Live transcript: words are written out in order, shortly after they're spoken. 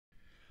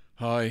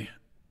Hi,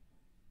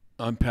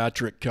 I'm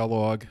Patrick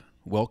Kellogg.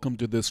 Welcome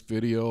to this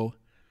video.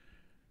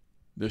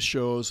 This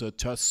shows a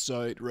test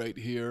site right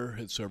here.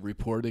 It's a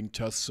reporting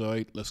test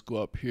site. Let's go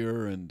up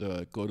here and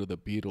go to the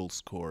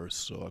Beatles course.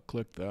 So I'll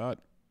click that.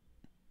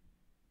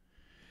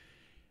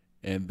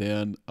 And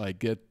then I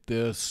get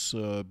this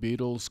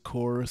Beatles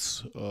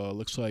course.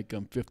 Looks like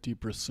I'm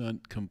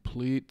 50%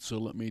 complete. So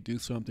let me do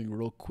something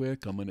real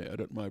quick. I'm going to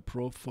edit my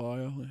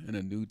profile in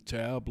a new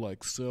tab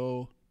like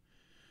so.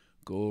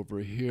 Go over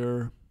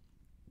here.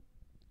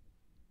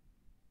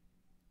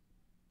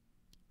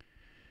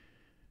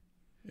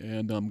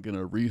 And I'm going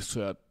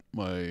to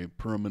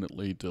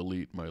permanently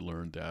delete my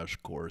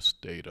LearnDash course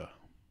data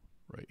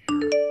right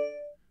here.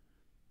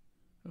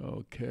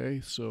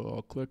 Okay, so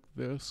I'll click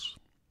this.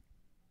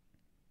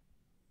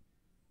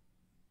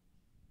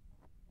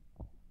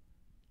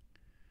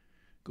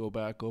 Go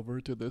back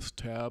over to this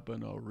tab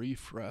and I'll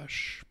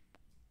refresh.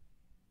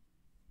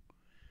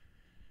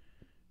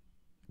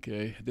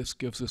 Okay, this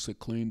gives us a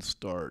clean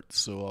start,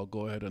 so I'll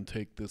go ahead and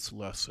take this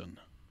lesson.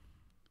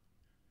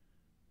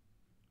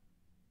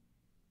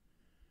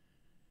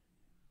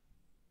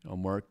 I'll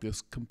mark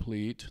this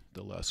complete,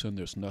 the lesson.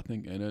 There's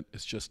nothing in it.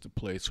 It's just a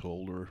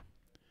placeholder.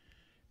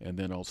 And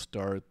then I'll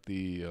start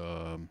the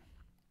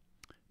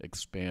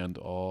expand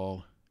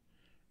all,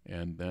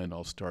 and then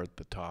I'll start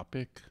the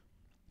topic.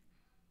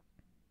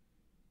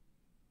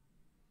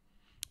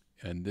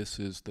 And this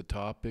is the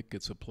topic.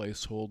 It's a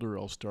placeholder.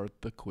 I'll start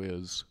the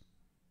quiz.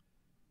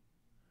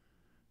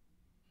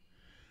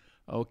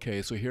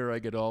 Okay, so here I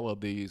get all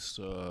of these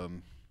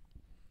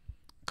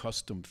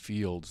custom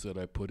fields that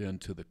I put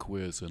into the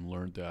quiz in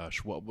LearnDash.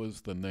 What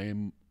was the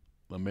name,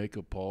 the make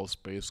of Paul's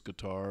bass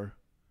guitar?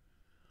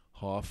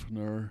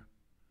 Hofner.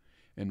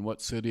 In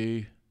what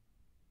city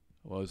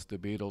was the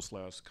Beatles'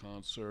 last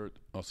concert?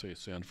 I'll say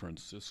San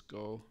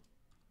Francisco.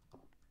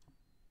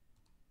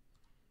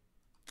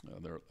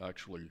 Their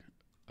actual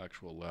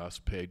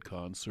last paid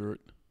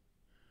concert.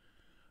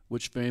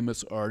 Which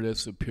famous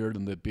artist appeared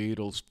in the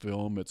Beatles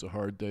film It's a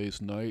Hard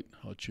Day's Night?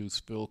 I'll choose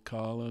Phil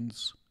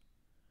Collins.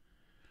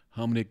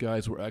 How many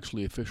guys were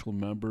actually official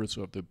members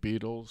of the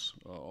Beatles?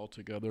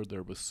 Altogether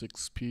there was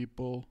 6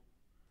 people.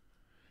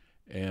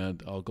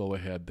 And I'll go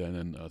ahead then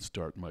and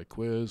start my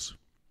quiz.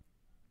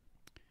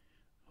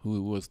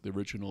 Who was the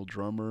original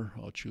drummer?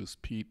 I'll choose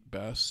Pete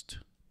Best.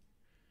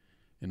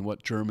 In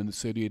what German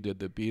city did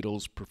the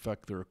Beatles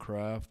perfect their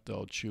craft?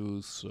 I'll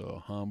choose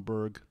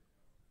Hamburg.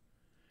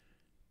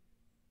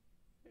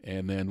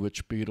 And then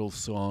which Beatles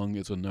song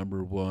is a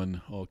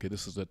 #1? Okay,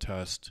 this is a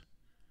test.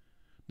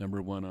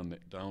 #1 on the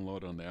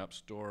download on the App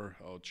Store.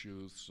 I'll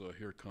choose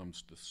Here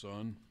Comes the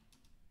Sun.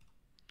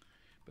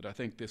 But I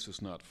think this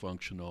is not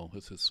functional.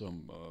 This is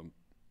some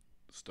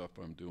stuff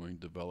I'm doing,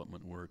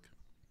 development work.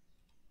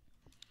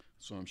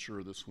 So I'm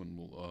sure this one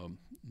will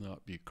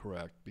not be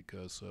correct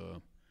because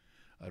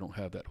I don't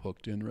have that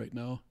hooked in right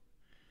now.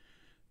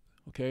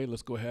 Okay,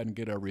 let's go ahead and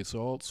get our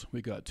results.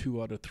 We got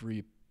 2 out of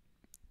 3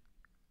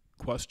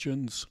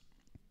 questions.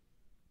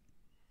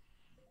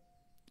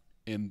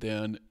 And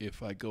then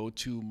if I go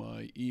to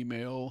my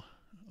email,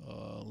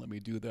 let me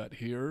do that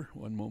here.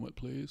 One moment,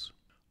 please.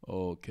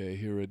 Okay,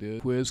 here it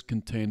is. Quiz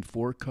contained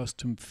 4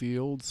 custom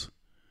fields.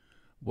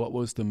 What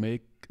was the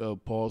make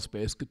of Paul's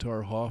bass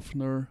guitar?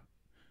 Hofner.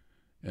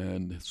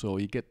 And so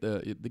you get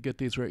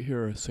these right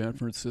here: San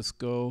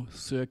Francisco,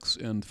 6,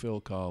 and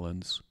Phil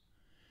Collins.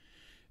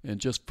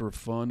 And just for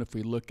fun, if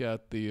we look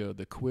at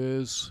the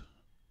quiz,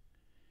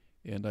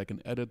 and I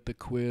can edit the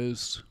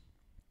quiz.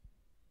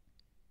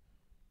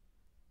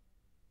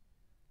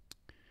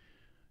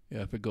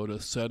 Yeah, if I go to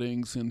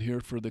settings in here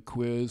for the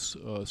quiz,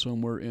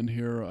 somewhere in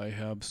here I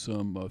have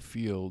some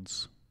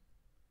fields.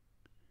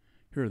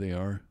 Here they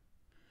are.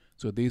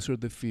 So these are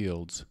the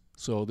fields.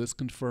 So this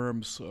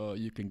confirms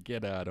you can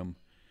get at them.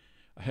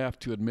 I have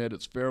to admit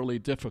it's fairly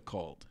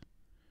difficult.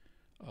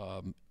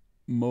 In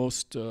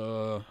most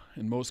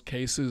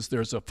cases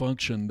there's a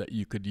function that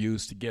you could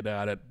use to get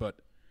at it, but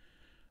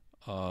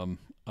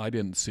I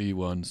didn't see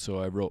one, so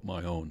I wrote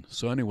my own.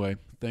 So anyway,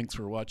 thanks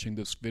for watching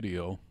this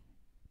video.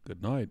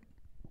 Good night.